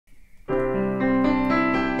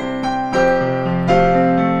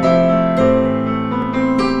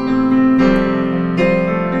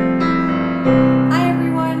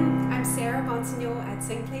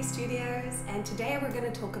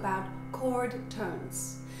chord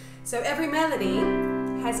tones. So every melody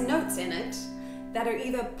has notes in it that are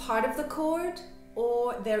either part of the chord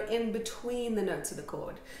or they're in between the notes of the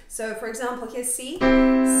chord. So for example, here's C,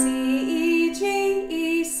 C, E, G,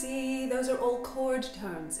 E, C. Those are all chord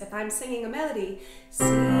tones. If I'm singing a melody, C,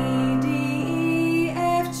 D, E,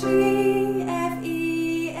 F, G, F,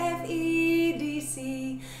 E, D,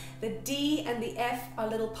 C. The D and the F are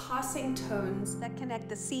little passing tones that connect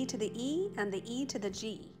the C to the E and the E to the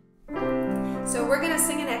G. So we're going to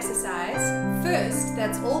sing an exercise. First,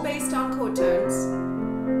 that's all based on chord tones,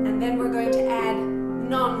 and then we're going to add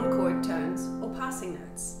non-chord tones or passing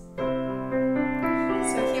notes.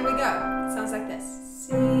 So here we go. It sounds like this.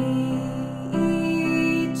 C,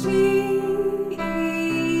 E, G,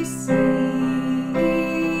 E, C,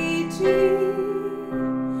 E, G,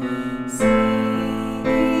 C,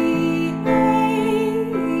 E, A,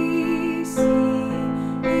 C,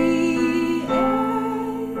 E, A,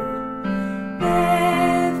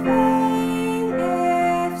 F, A,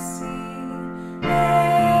 F, C,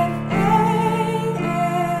 F, A,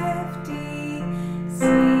 F, D, C,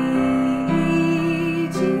 E,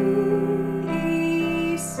 G,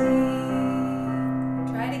 E, C.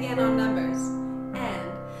 Try it again on numbers. And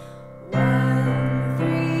 1,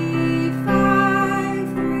 3, 5,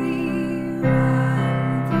 3, 1,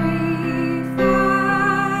 3, 5,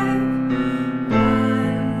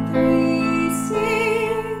 1, 3,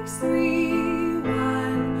 6, 3,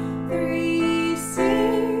 1, 3, 6,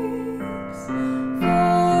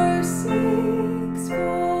 4, 6,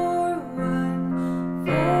 4, 1,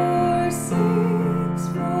 4, 6,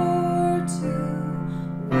 4, 2,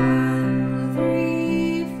 1,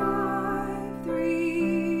 3, 5,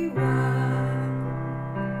 3, 1.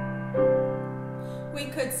 We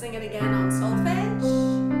could sing it again on solfege.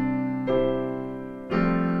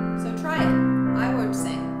 So try it. I won't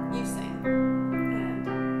sing. You sing.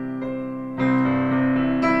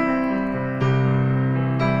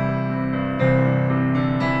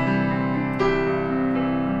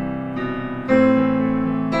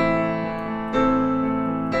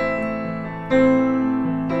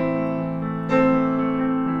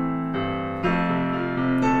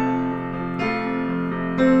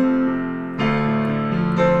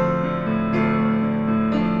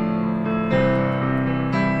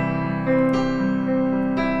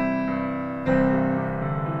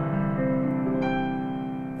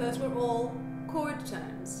 And those were all chord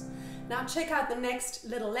tones. Now check out the next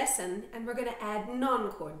little lesson, and we're going to add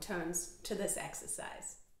non-chord tones to this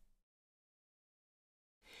exercise.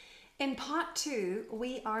 In part 2,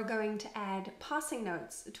 we are going to add passing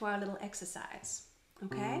notes to our little exercise.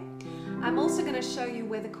 Okay? I'm also going to show you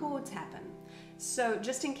where the chords happen. So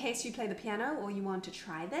just in case you play the piano or you want to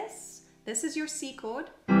try this, this is your C chord,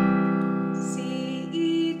 C,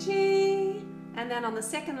 E, G, and then on the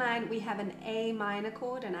second line we have an A minor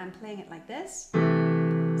chord, and I'm playing it like this,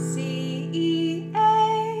 C, E,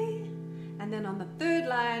 A, and then on the third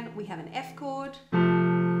line we have an F chord,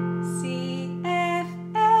 C, F,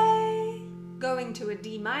 A, going to a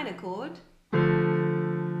D minor chord,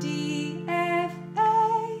 D, F,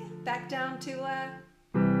 A, back down to a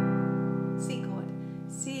C chord,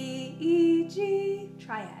 C, E, G,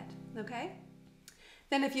 triad, okay?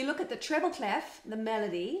 Then if you look at the treble clef, the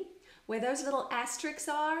melody, where those little asterisks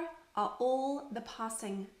are all the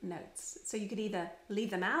passing notes. So you could either leave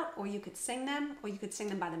them out, or you could sing them, or you could sing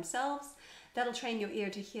them by themselves. That'll train your ear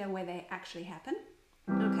to hear where they actually happen.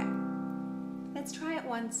 Okay, let's try it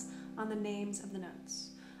once on the names of the notes.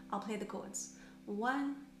 I'll play the chords.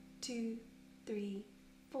 1, 2, 3,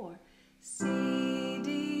 4. C, D,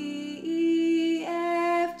 E,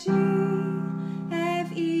 F, G,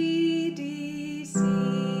 F, E, D, C,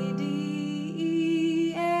 D,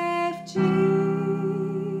 E, F, G,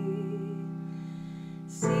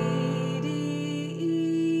 C, D,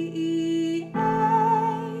 E, A,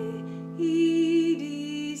 E,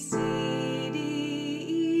 D, C, D,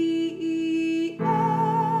 E, A,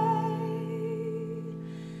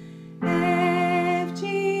 F, G,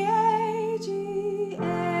 A, G,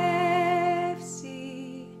 F,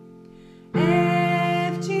 C,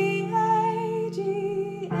 F, G, A,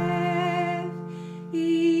 G, F,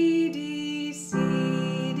 E, D, C,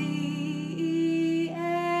 D, E,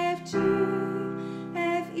 F, G,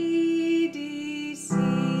 F, E, D, C.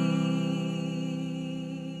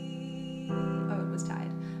 Oh, it was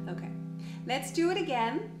tied. Okay. Let's do it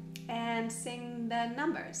again and sing the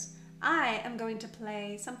numbers. I am going to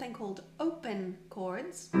play something called open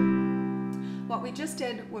chords. What we just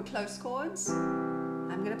did were close chords.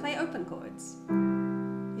 I'm going to play open chords.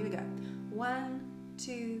 Here we go. 1,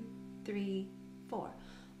 2, 3, 4.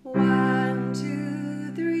 1,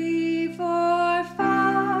 2, 3, 4,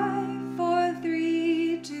 5, 4,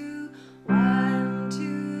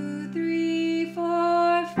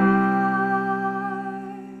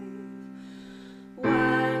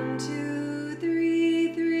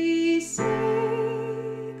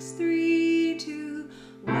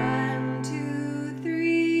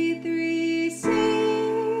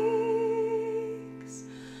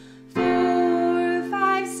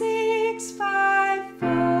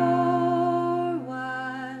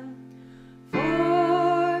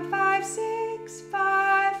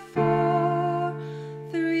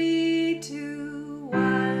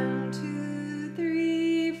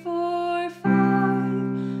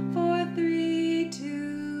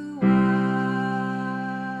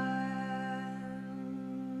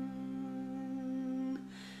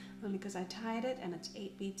 only because I tied it and it's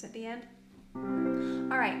 8 beats at the end.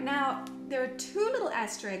 All right, now there are 2 little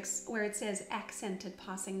asterisks where it says accented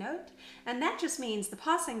passing note, and that just means the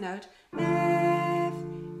passing note F,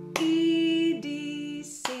 E, D,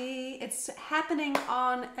 C. It's happening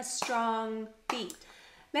on a strong beat.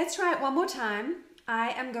 Let's try it one more time. I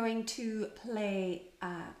am going to play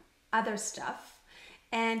other stuff,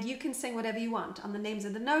 and you can sing whatever you want on the names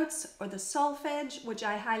of the notes or the solfege, which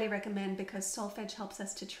I highly recommend because solfege helps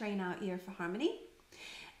us to train our ear for harmony.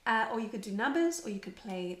 Or you could do numbers, or you could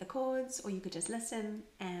play the chords, or you could just listen,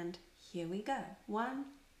 and here we go. 1,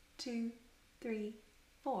 2, 3,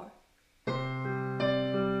 4.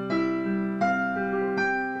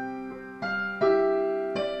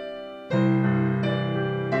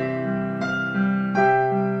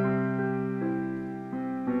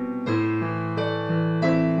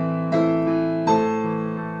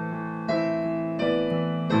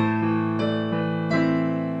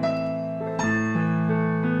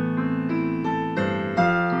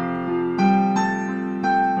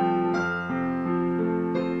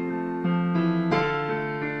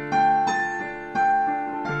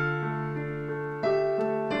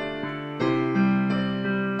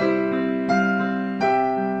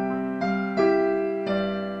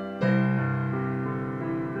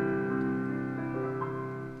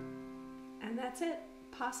 That's it.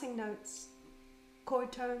 Passing notes,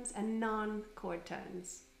 chord tones, and non-chord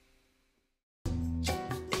tones.